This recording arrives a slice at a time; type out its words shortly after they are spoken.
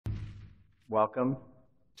Welcome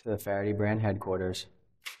to the Faherty Brand headquarters,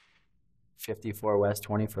 54 West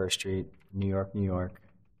 21st Street, New York, New York.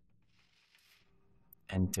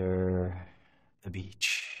 Enter the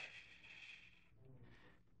beach.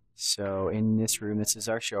 So in this room, this is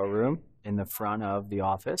our showroom in the front of the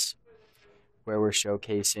office where we're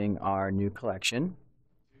showcasing our new collection.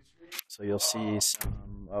 So you'll see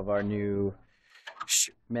some of our new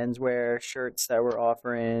menswear shirts that we're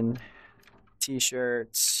offering,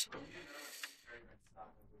 t-shirts,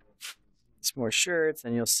 some more shirts,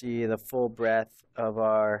 and you'll see the full breadth of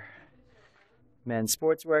our men's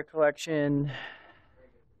sportswear collection.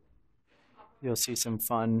 You'll see some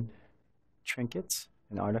fun trinkets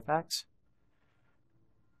and artifacts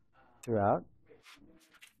throughout.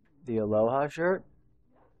 The Aloha shirt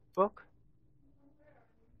book.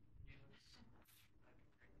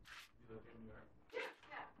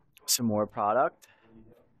 Some more product.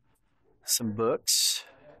 Some books.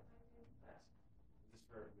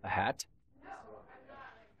 A hat.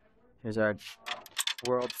 Here's our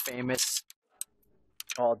world famous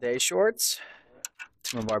all-day shorts.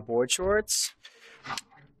 Some of our board shorts.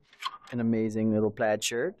 An amazing little plaid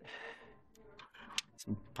shirt.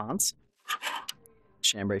 Some pants.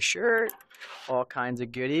 Chambray shirt. All kinds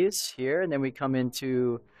of goodies here. And then we come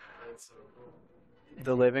into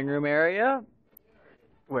the living room area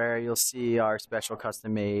where you'll see our special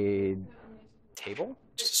custom-made table,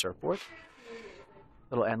 just a surfboard.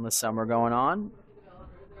 Little endless summer going on.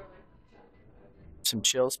 Some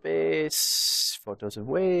chill space, photos of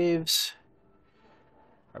waves,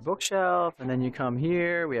 our bookshelf, and then you come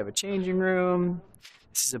here, we have a changing room.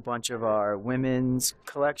 This is a bunch of our women's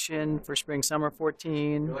collection for spring summer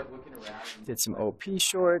 14. Did some OP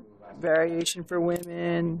short variation for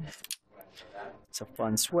women. It's a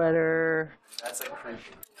fun sweater.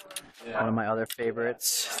 One of my other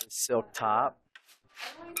favorites, silk top.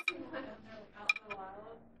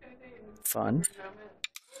 Fun.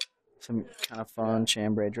 Some kind of fun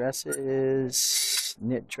chambray dresses,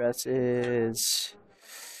 knit dresses,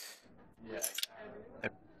 a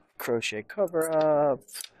crochet cover up,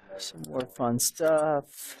 some more fun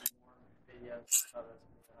stuff,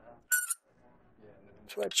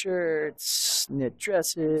 sweatshirts, knit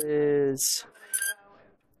dresses,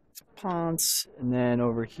 some pants, and then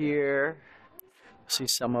over here see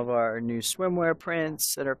some of our new swimwear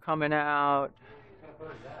prints that are coming out,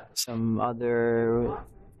 some other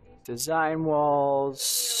design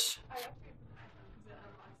walls.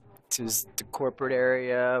 This is the corporate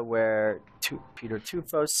area where Peter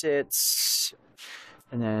Tufo sits,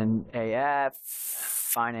 and then AF,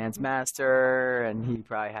 finance master, and he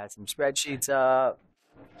probably has some spreadsheets up.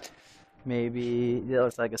 Maybe it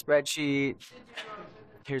looks like a spreadsheet.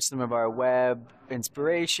 Here's some of our web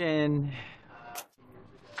inspiration.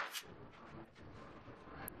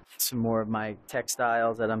 Some more of my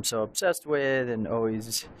textiles that I'm so obsessed with and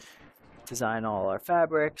always design all our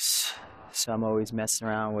fabrics. So I'm always messing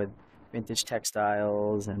around with vintage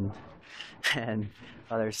textiles and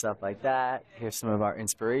other stuff like that. Here's some of our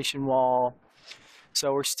inspiration wall.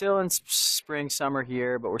 So we're still in spring, summer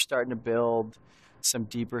here, but we're starting to build some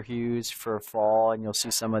deeper hues for fall, and you'll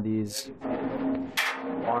see some of these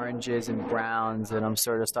oranges and browns that I'm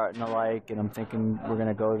sort of starting to like, and I'm thinking we're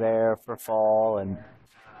gonna go there for fall. And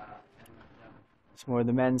some more of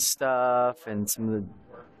the men's stuff and some of the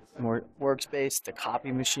more workspace, the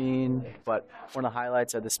copy machine. But one of the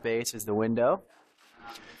highlights of the space is the window,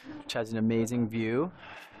 which has an amazing view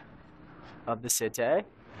of the city.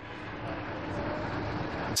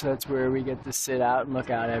 So that's where we get to sit out and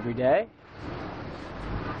look out every day.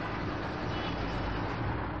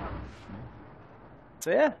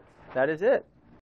 So yeah, that is it.